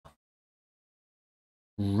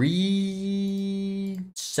Resetting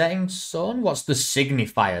sun? What's the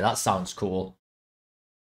Signifier? That sounds cool.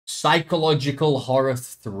 Psychological horror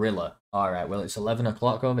thriller. Alright, well, it's 11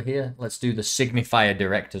 o'clock over here. Let's do the Signifier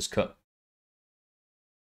director's cut.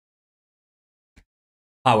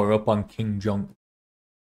 Power up on King Jong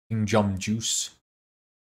Juice.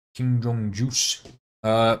 King Jong Juice.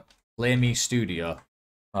 Play me studio.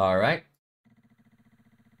 Alright.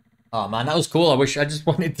 Oh man, that was cool. I wish we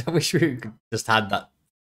could just had that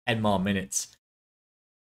 10 more minutes.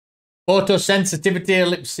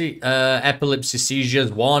 Photosensitivity, epilepsy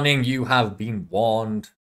seizures. Warning, you have been warned.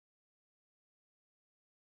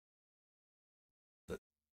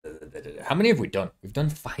 How many have we done? We've done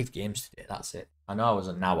 5 games today, that's it. I know I was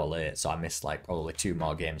an hour late, so I missed like probably 2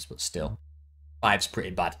 more games, but still. 5's pretty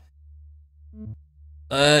bad.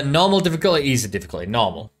 Normal difficulty, easy difficulty,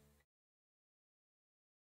 normal.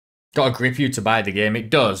 Gotta grip you to buy the game. It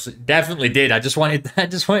does. It definitely did. I just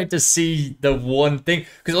wanted to see the one thing.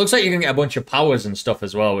 Because it looks like you're gonna get a bunch of powers and stuff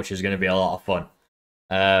as well, which is gonna be a lot of fun.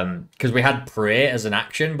 Because we had Prey as an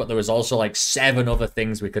action, but there was also like 7 other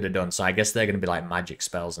things we could have done. So I guess they're gonna be like magic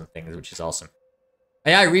spells and things, which is awesome.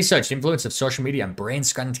 AI research, the influence of social media and brain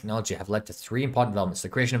scanning technology have led to 3 important developments. The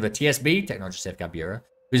creation of the TSB, Technology Safeguard Bureau,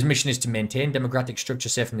 whose mission is to maintain democratic structure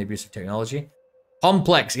safe from the abuse of technology.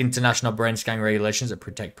 Complex international brain scanning regulations that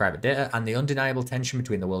protect private data, and the undeniable tension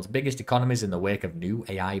between the world's biggest economies in the wake of new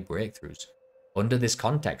AI breakthroughs. Under this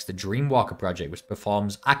context, the Dreamwalker Project, which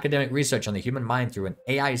performs academic research on the human mind through an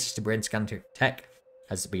AI-assisted brain scanning tech,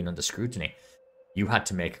 has been under scrutiny. You had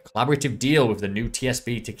to make a collaborative deal with the new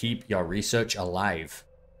TSB to keep your research alive.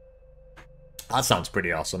 That sounds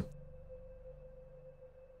pretty awesome.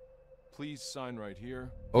 Please sign right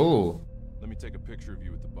here. Oh. Let me take a picture of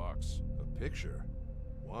you with the box. A picture?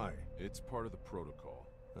 Why? It's part of the protocol.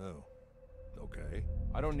 Oh. Okay.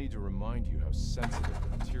 I don't need to remind you how sensitive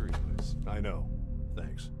the material is. I know.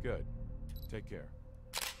 Thanks. Good. Take care.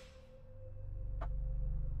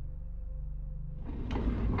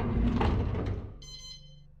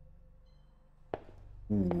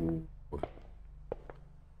 Ooh.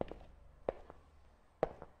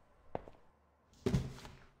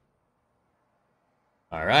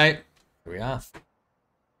 All right, here we are.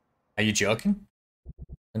 Are you joking?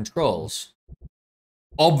 Controls.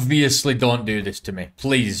 Obviously, don't do this to me.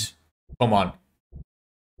 Please. Come on.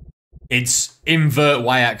 It's invert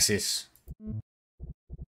y-axis.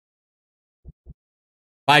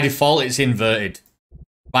 By default, it's inverted.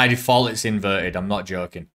 By default, it's inverted. I'm not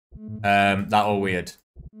joking. That all weird.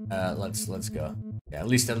 Let's go. Yeah, at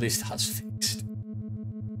least that's fixed.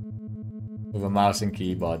 With a mouse and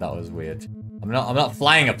keyboard, that was weird. I'm not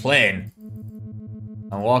flying a plane.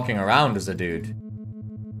 I'm walking around as a dude.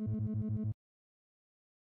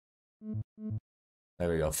 There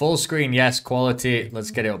we go. Full screen, yes. Quality,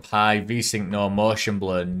 let's get it up high. VSync, no. Motion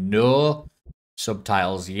blur, no.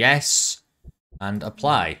 Subtitles, yes. And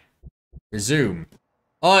apply. Resume.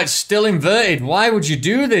 Oh, it's still inverted. Why would you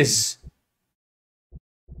do this?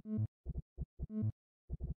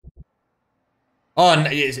 Oh,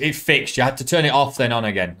 it fixed. You had to turn it off, then on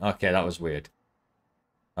again. Okay, that was weird.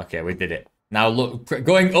 Okay, we did it. Now look,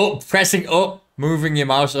 going up, pressing up, moving your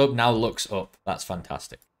mouse up, now looks up. That's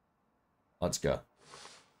fantastic. Let's go.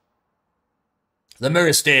 The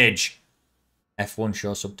mirror stage. F1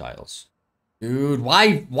 show subtitles. Dude,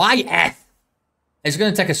 why F? It's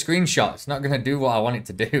going to take a screenshot. It's not going to do what I want it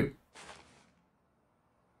to do.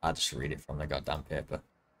 I'll just read it from the goddamn paper.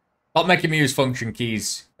 Stop making me use function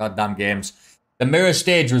keys. Goddamn games. The mirror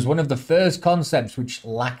stage was one of the first concepts which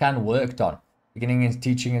Lacan worked on. Beginning his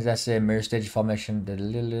teaching his essay, Mirror Stage Formation,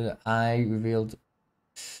 I revealed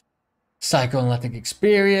psychoanalytic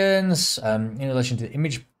experience in relation to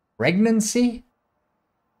image pregnancy.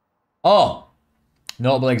 Oh,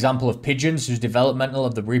 notable example of pigeons whose developmental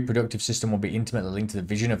of the reproductive system will be intimately linked to the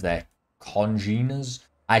vision of their congeners.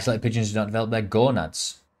 Isolated pigeons do not develop their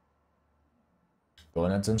gonads.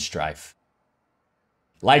 Gonads and strife.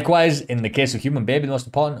 Likewise, in the case of human baby, the most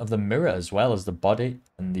important of the mirror as well as the body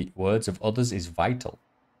and the words of others is vital.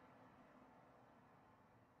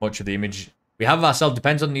 Much of the image we have of ourselves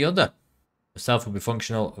depends on the other. The self will be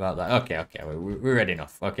functional about that. Okay, we're ready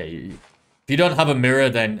enough. Okay, if you don't have a mirror,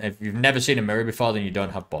 then if you've never seen a mirror before, then you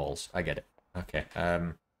don't have balls. I get it. Okay.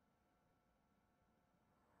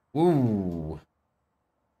 Ooh.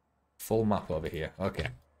 Full map over here. Okay.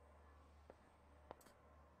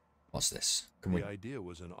 What's this? Can we... The idea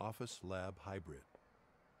was an office lab hybrid.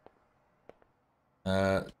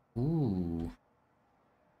 Ooh.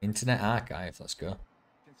 Internet Archive. Let's go.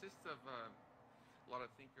 Consists of a lot of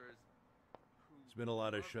thinkers. There's been a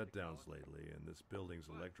lot of shutdowns lately, and this building's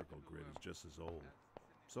electrical grid is just as old.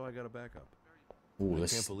 so I got a backup. Ooh, I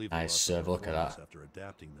this can't is believe the nice loss of serve. Look at performance that. after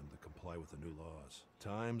adapting them to comply with the new laws.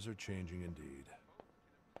 Times are changing indeed.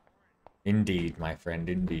 Indeed, my friend,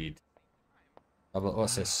 indeed. How about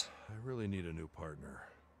what's this? I really need a new partner.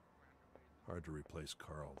 Hard to replace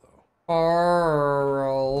Carl, though.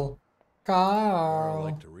 Carl. I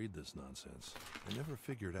like Carl. to read this nonsense. I never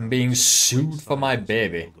figured I'm out being that such a great sued for my scientist is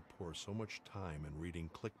baby. able to pour so much time in reading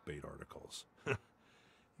clickbait articles.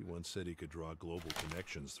 He once said he could draw global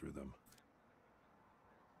connections through them.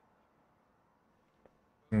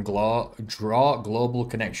 Draw global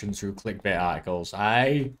connections through clickbait articles.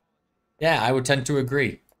 Yeah, I would tend to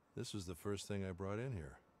agree. This was the first thing I brought in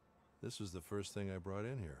here.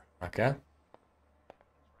 Okay.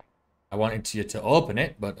 I wanted you to open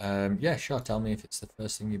it, but yeah, sure. Tell me if it's the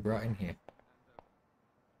first thing you brought in here.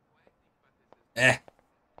 Get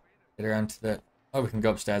around to the... Oh, we can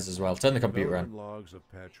go upstairs as well. Turn the computer on. Development logs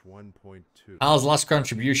of patch 1.2. Al's last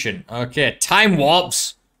contribution. Okay, time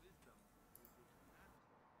warps.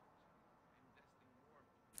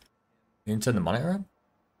 You can turn the monitor on?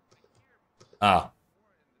 Ah.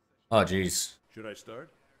 Oh, jeez. Should I start?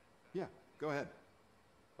 Yeah, go ahead.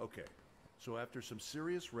 Okay. So after some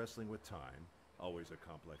serious wrestling with time, always a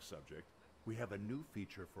complex subject, we have a new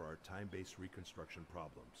feature for our time-based reconstruction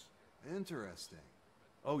problems. Interesting.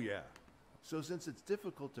 Oh yeah. So since it's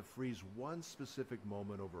difficult to freeze one specific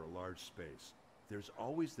moment over a large space, there's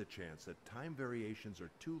always the chance that time variations are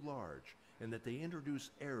too large and that they introduce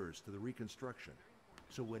errors to the reconstruction.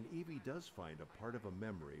 So when Evie does find a part of a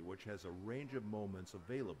memory which has a range of moments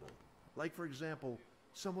available, like for example,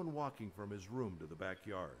 someone walking from his room to the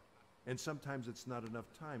backyard, and sometimes it's not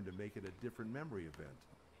enough time to make it a different memory event.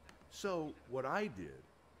 So what I did,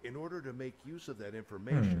 in order to make use of that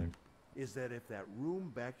information, is that if that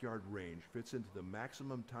room backyard range fits into the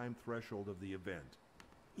maximum time threshold of the event,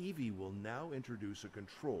 Evie will now introduce a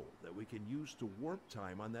control that we can use to warp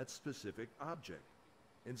time on that specific object,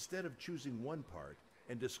 instead of choosing one part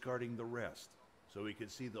and discarding the rest, so we can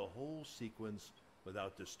see the whole sequence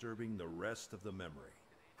without disturbing the rest of the memory.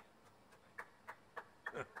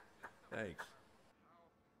 Thanks.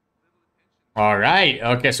 All right.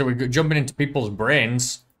 Okay, so we're jumping into people's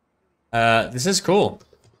brains. This is cool.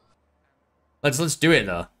 Let's do it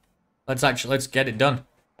though. Let's get it done.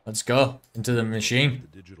 Let's go into the machine.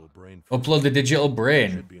 The digital brain first. Upload the digital It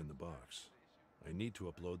brain. should be in the box. I need to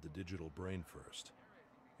upload the digital brain first.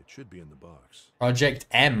 It should be in the box. Project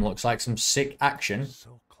M looks like some sick action.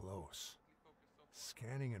 So close.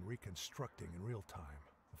 Scanning and reconstructing in real time.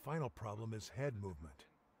 The final problem is head movement.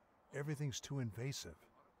 Everything's too invasive.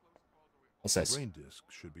 What's The this? brain disc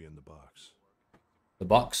should be in the box. The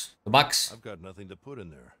box. The box. I've got nothing to put in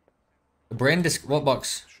there. The brain disc. What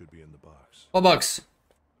box? Should be in the box. What box?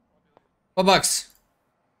 What box?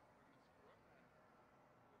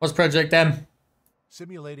 What's Project M?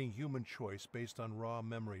 Simulating human choice based on raw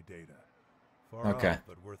memory data. Far Okay. off,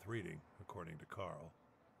 but worth reading, according to Carl.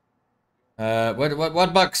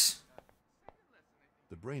 What box?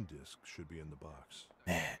 The brain disc should be in the box.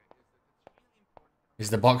 Is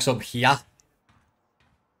the box up here?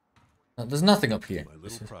 No, there's nothing up here. My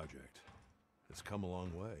little project. It's come a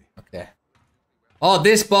long way. Okay. Oh,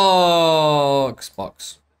 this box.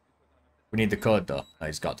 We need the code though. Oh,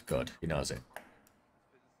 he's got the code. He knows it.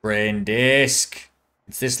 Brain disc.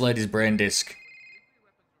 It's this lady's brain disc.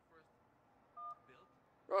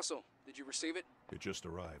 Russell, did you receive it? It just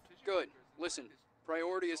arrived. Good. Listen,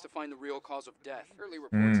 priority is to find the real cause of death. Early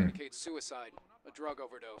reports indicate suicide, a drug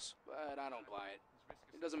overdose, but I don't buy it.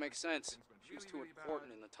 It doesn't make sense. She was too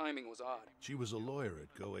important and the timing was odd. She was a lawyer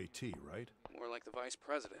at GoAT, right? More like the vice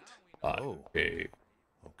president. Okay.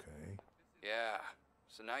 Okay. Yeah.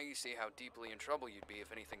 So now you see how deeply in trouble you'd be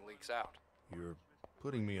if anything leaks out. You're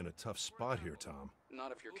putting me in a tough spot here, Tom.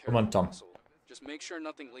 Not if you're careful, Come on, Tom. Russell. Just make sure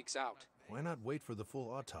nothing leaks out. Why not wait for the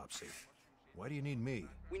full autopsy? Why do you need me?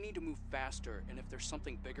 We need to move faster, and if there's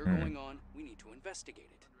something bigger going on, we need to investigate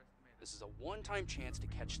it. This is a one-time chance to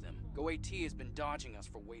catch them. GoAT has been dodging us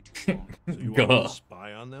for way too long. So you Go. want to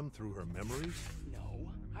spy on them through her memories?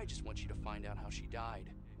 No, I just want you to find out how she died,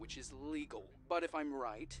 which is legal. But if I'm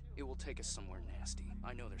right, it will take us somewhere nasty.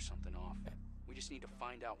 I know there's something off. We just need to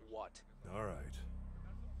find out what. All right.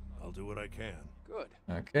 I'll do what I can. Good.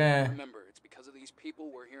 Okay. Remember, it's because of these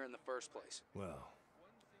people we're here in the first place. Well,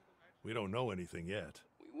 we don't know anything yet.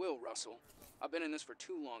 We will, Russell. I've been in this for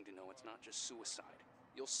too long to know it's not just suicide.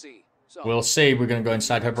 You'll see. So, We'll see. We're gonna go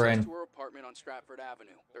inside her access brain. to her apartment on Stratford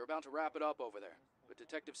Avenue. They're about to wrap it up over there. But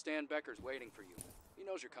Detective Stan Becker's waiting for you. He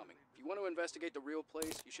knows you're coming. If you want to investigate the real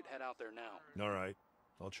place, you should head out there now. All right.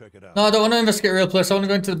 I'll check it out. No, I don't want to investigate real place. I want to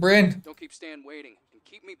go into the brain. Don't keep Stan waiting, and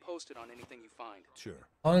keep me posted on anything you find. Sure.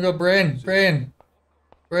 I want to go brain,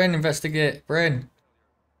 investigate, brain.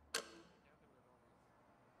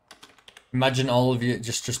 Imagine all of you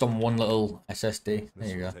just on one little SSD. There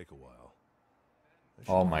This you will go. take a while.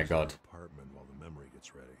 I Oh should my use your God. apartment while the memory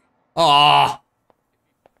gets ready. Ah,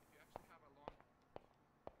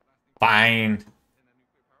 fine.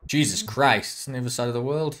 Jesus Christ, it's on the other side of the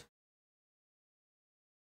world.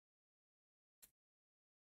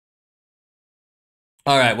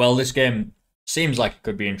 All right, well, this game seems like it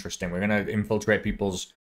could be interesting. We're gonna infiltrate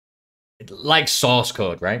people's like source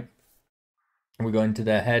code, right? And we go into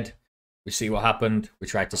their head. We see what happened. We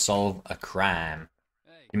try to solve a crime.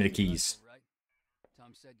 Hey, Give me the keys. that's all right.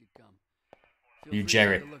 Tom said you'd come. Feel You, free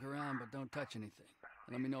Jerry. to take a look around, but don't touch anything.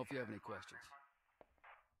 And let me know if you have any questions.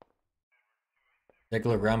 Take a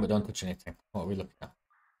look around, but don't touch anything. What are we looking at?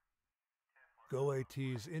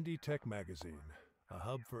 GoAT's Indie Tech Magazine, a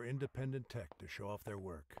hub for independent tech to show off their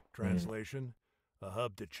work. Translation, a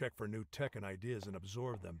hub to check for new tech and ideas and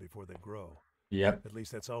absorb them before they grow. Yep. At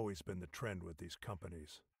least that's always been the trend with these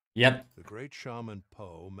companies. Yep. The great shaman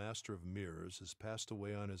Poe, master of mirrors, has passed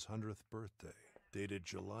away on his 100th birthday, dated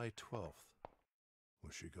July 12th.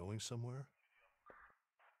 Was she going somewhere?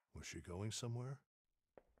 Was she going somewhere?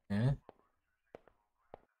 Yeah.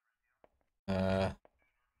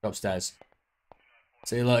 Go upstairs.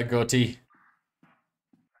 See you later, goatee.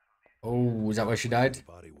 Oh, is that where she died? The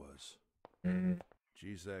body was. Mm.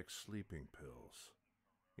 G-Zac sleeping pills.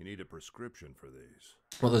 You need a prescription for these.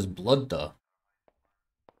 Well, there's blood though.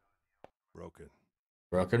 Broken.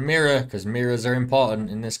 Broken mirror, because mirrors are important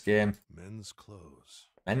in this game. Men's clothes.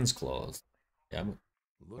 Men's clothes. Yeah.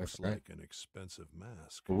 Looks right. like an expensive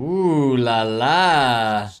mask. Ooh la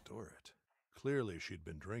la. Store it. Clearly she'd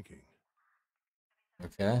been drinking.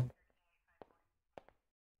 Okay.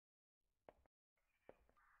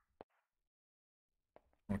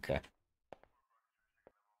 Okay.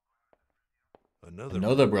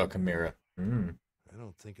 Another broken mirror. Mm. I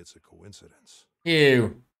don't think it's a coincidence.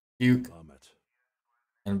 Ew. Puke Vomit.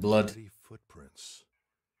 and blood. Bloody footprints.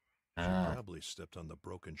 She Ah, probably stepped on the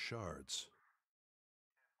broken shards.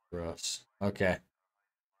 gross. Okay.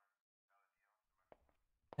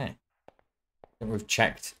 Hey. I think we've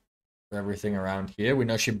checked for everything around here. We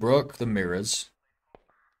know she broke the mirrors.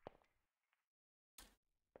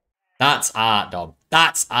 That's art, Dom.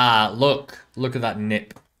 That's art. Look. Look at that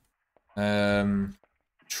nip.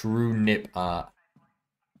 True nip art.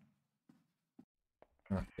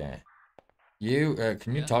 Okay. You,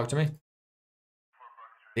 can you talk to me?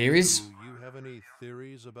 Theories? Do you have any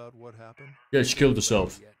theories about what happened? Yeah, she killed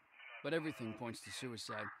herself. Yet. But everything points to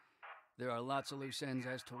suicide. There are lots of loose ends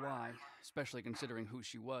as to why, especially considering who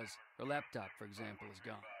she was. Her laptop, for example, is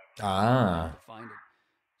gone. Ah. To find it.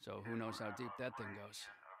 So who knows how deep that thing goes.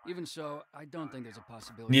 Even so, I don't think there's a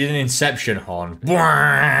possibility. Need an inception horn.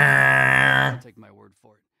 I'll take my word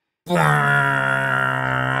for it.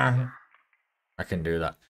 I can do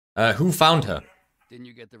that. Who found her? Didn't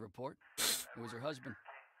you get the report? It was her husband.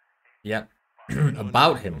 Yep. You know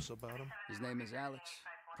About anything him. else about him? His name is Alex.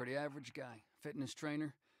 Pretty average guy. Fitness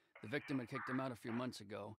trainer. The victim had kicked him out a few months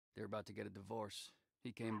ago. They were about to get a divorce.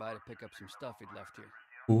 He came by to pick up some stuff he'd left here.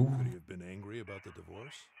 Could he have been angry about the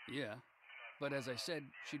divorce? Yeah. But as I said,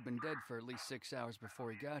 she'd been dead for at least 6 hours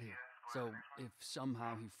before he got here. So if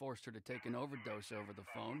somehow he forced her to take an overdose over the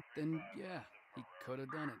phone, then yeah, he could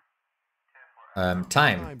have done it. What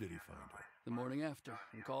Time. time did he find her? The morning after,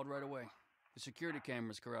 and called right away. The security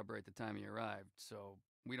cameras corroborate the time he arrived, so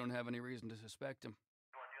we don't have any reason to suspect him.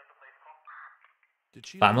 Did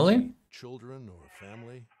she Family? have any children or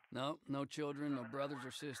family? No, no children, no brothers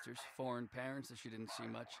or sisters, foreign parents that she didn't see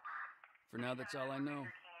much. For now, that's all I know.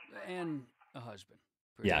 And a husband.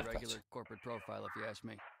 Pretty Yeah, of course. regular corporate profile, if you ask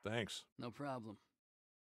me. Thanks. No problem.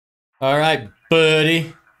 All right,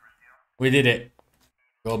 buddy. We did it.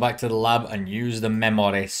 Go back to the lab and use the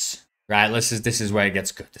memories. Right, this is where it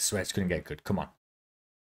gets good. This is where it's going to get good. Come on.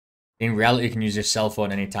 In reality, you can use your cell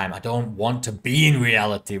phone anytime. I don't want to be in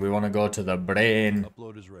reality. We want to go to the brain.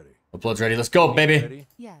 Upload is ready. Upload's ready. Let's go, baby. Ready?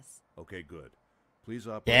 Yes. Okay, good. Please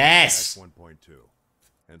operate Yes! 1.2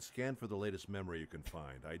 and scan for the latest memory you can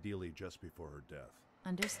find, ideally just before her death.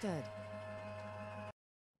 Understood.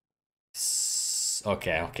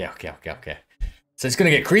 Okay. So it's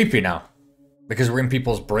going to get creepy now. Because we're in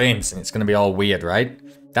people's brains and it's going to be all weird, right?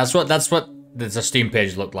 That's what the Steam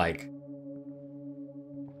page looked like.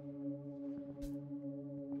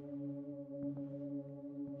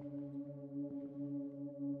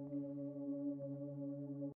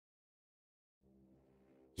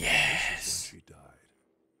 This is when she died.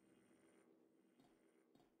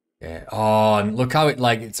 Yeah. Oh, and look how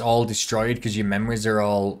it's all destroyed because your memories are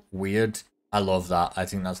all weird. I love that. I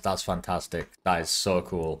think that's fantastic. That is so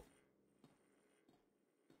cool.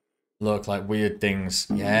 Look, like weird things.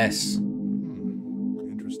 Yes.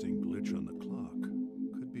 Interesting glitch on the clock.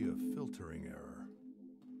 Could be a filtering error.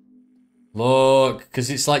 Look, because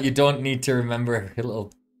it's like you don't need to remember every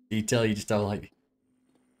little detail. You just have like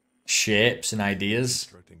shapes and ideas.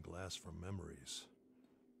 Constructing glass from memories.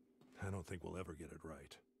 I don't think we'll ever get it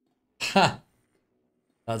right. Ha!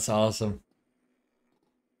 That's awesome.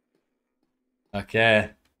 Okay.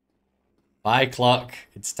 Bye, clock.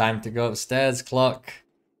 It's time to go upstairs, clock.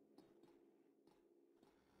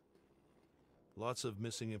 Lots of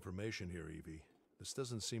missing information here, Evie. This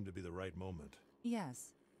doesn't seem to be the right moment.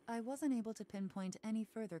 Yes. I wasn't able to pinpoint any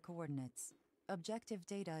further coordinates. Objective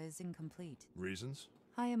data is incomplete. Reasons?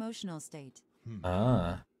 High emotional state.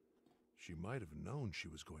 Ah. She might have known she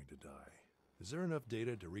was going to die. Is there enough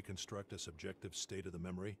data to reconstruct a subjective state of the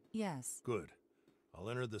memory? Yes. Good. I'll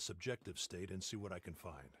enter the subjective state and see what I can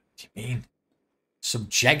find. What do you mean?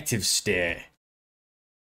 Subjective state.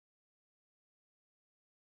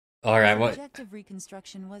 Alright, what? Subjective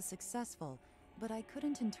reconstruction was successful, but I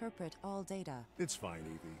couldn't interpret all data. It's fine,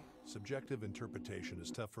 Evie. Subjective interpretation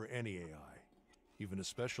is tough for any AI, even a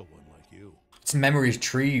special one like you. It's memory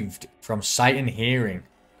retrieved from sight and hearing.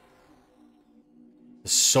 The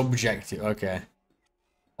subjective, okay.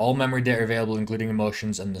 All memory data available, including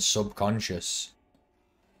emotions and the subconscious.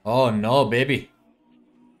 Oh no, baby.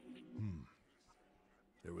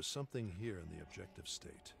 There was something here in the objective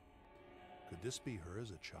state. Could this be her as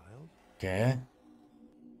a child? Okay.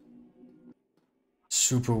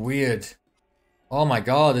 Super weird. Oh my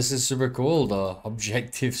god, this is super cool though.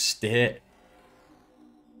 Objective state.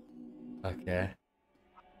 Okay.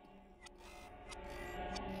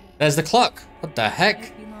 There's the clock. What the heck?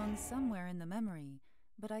 It belongs somewhere in the memory,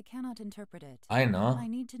 but I cannot interpret it. I know. I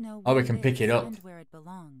need to know Oh, we what can pick is it up. and where it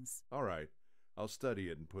belongs. All right. I'll study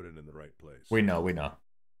it and put it in the right place. We know, we know.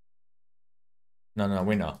 No,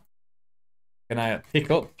 we know. Can I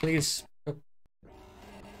pick up, please? Oh.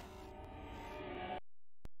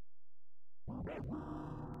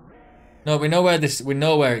 No, we know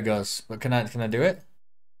where it goes, but can I do it?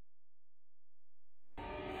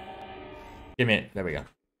 Give me it. There we go.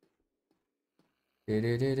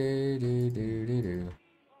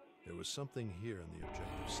 There was something here in the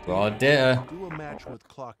objective state. Raw data. Do a match with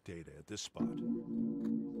clock data at this spot.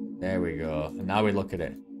 There we go. And now we look at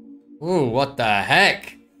it. Ooh, what the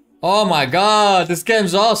heck? Oh my god, this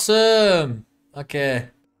game's awesome. Okay.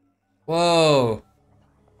 Whoa.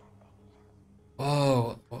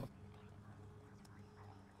 Whoa. What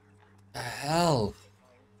the hell?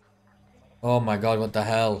 Oh my god, what the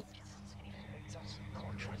hell?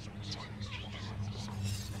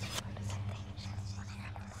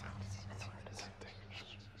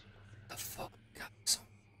 The fuck?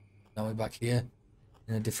 Now we're back here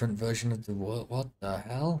in a different version of the world. What the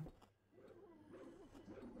hell?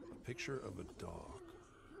 A picture of a dog.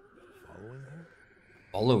 Following her?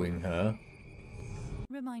 Following her?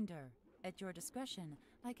 Reminder. At your discretion,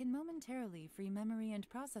 I can momentarily free memory and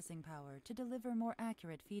processing power to deliver more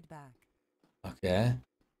accurate feedback. Okay.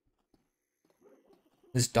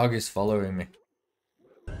 This dog is following me.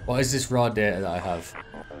 What is this raw data that I have?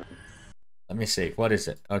 Let me see. What is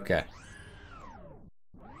it? Okay.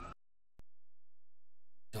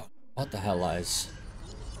 What the hell is?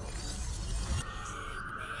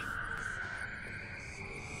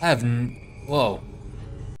 I have whoa.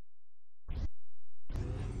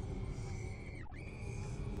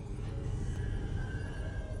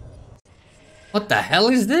 What the hell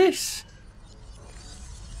is this?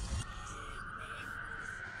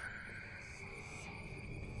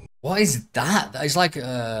 What is that? That is like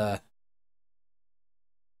a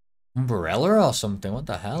umbrella or something. What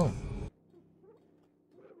the hell?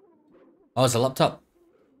 Oh, it's a laptop.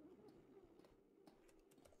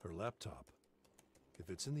 Her laptop. If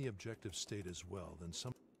it's in the objective state as well, then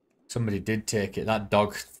Somebody did take it. That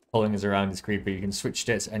dog pulling us around is creepy. You can switch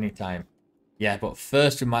states anytime. Yeah, but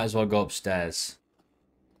first we might as well go upstairs.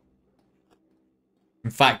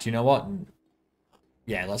 In fact, you know what?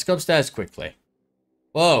 Yeah, let's go upstairs quickly.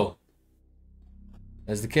 Whoa.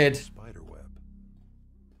 There's the kid. spider web.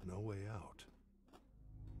 No way out.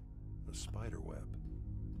 A spider web.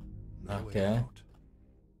 No way Okay. out.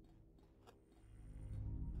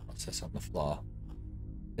 What's this on the floor?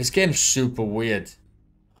 This game's super weird.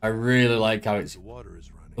 I really like how it's... The water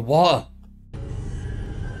is running. The water!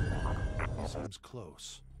 Seems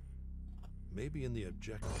close. Maybe in the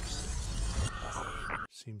objective state.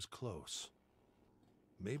 Seems close.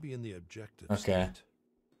 Maybe in the objective Okay. state.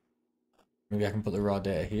 Maybe I can put the raw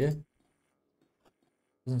data here.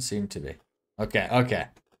 Doesn't seem to be. Okay, okay.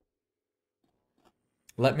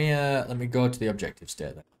 Let me go to the objective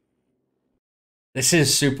state then. This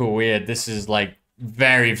is super weird. This is like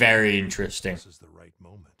very, very interesting. This is the right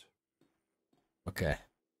moment. Okay.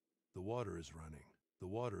 The water is running. The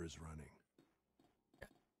water is running.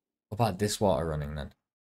 What about this water running then?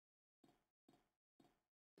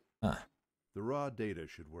 Ah. The raw data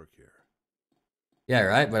should work here. Yeah,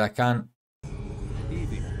 right, but I can't.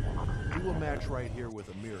 Evie, you will match right here with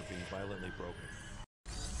a mirror being violently broken.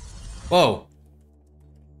 Whoa.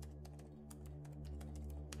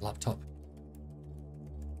 Laptop.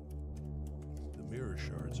 The mirror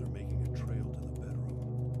shards are making a trail to the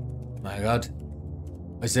bedroom. My God.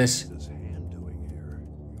 What's this? What's this hand doing here?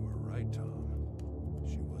 You were right, Tom.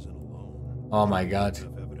 She wasn't alone. Oh my God.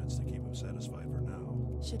 Enough evidence to keep him satisfied for now.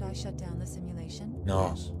 Should I shut down the simulation?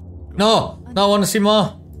 No. Please, go. No! No, I want to see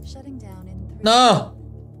more! Shutting down in 3, No!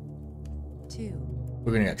 2,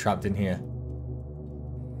 We're gonna get trapped in here.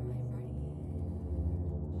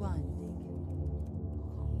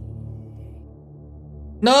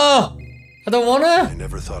 1. No! I don't I wanna!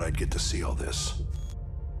 never thought I'd get to see all this.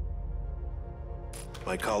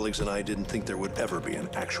 My colleagues and I didn't think there would ever be an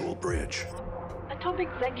actual bridge. A top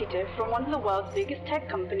executive from one of the world's biggest tech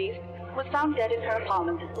companies was found dead in her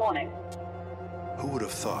apartment this morning. Who would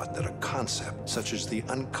have thought that a concept such as the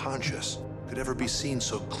unconscious could ever be seen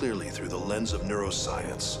so clearly through the lens of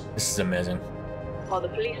neuroscience? This is amazing. While the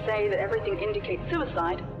police say that everything indicates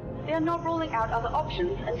suicide, they are not ruling out other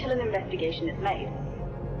options until an investigation is made.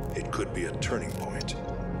 It could be a turning point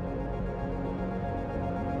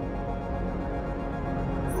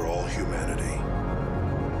for all humanity.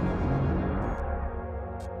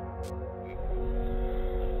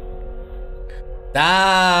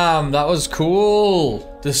 Damn, that was cool.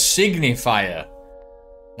 The Signifier.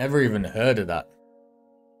 Never even heard of that.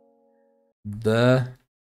 The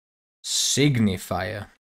Signifier.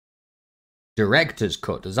 Director's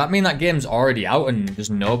cut. Does that mean that game's already out and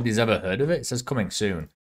just nobody's ever heard of it? It says coming soon.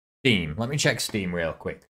 Steam. Let me check Steam real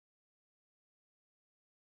quick.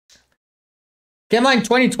 Came out in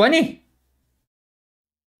 2020.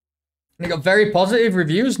 And it got very positive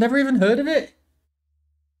reviews. Never even heard of it.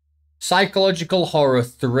 Psychological horror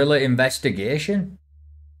thriller investigation.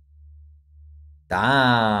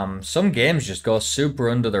 Damn. Some games just go super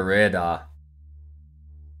under the radar.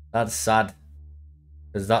 That's sad.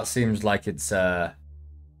 Because that seems like it's that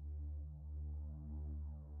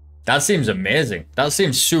seems amazing. That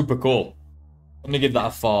seems super cool. Let me give that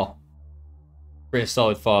a 4. Pretty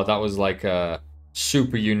solid 4. That was like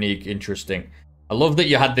super unique, interesting. I love that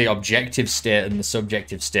you had the objective state and the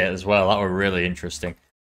subjective state as well. That were really interesting.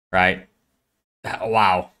 Right?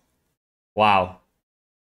 Wow. Wow.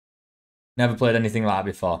 Never played anything like that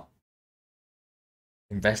before.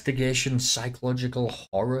 Investigation, psychological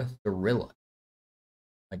horror thriller.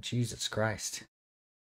 My Jesus Christ.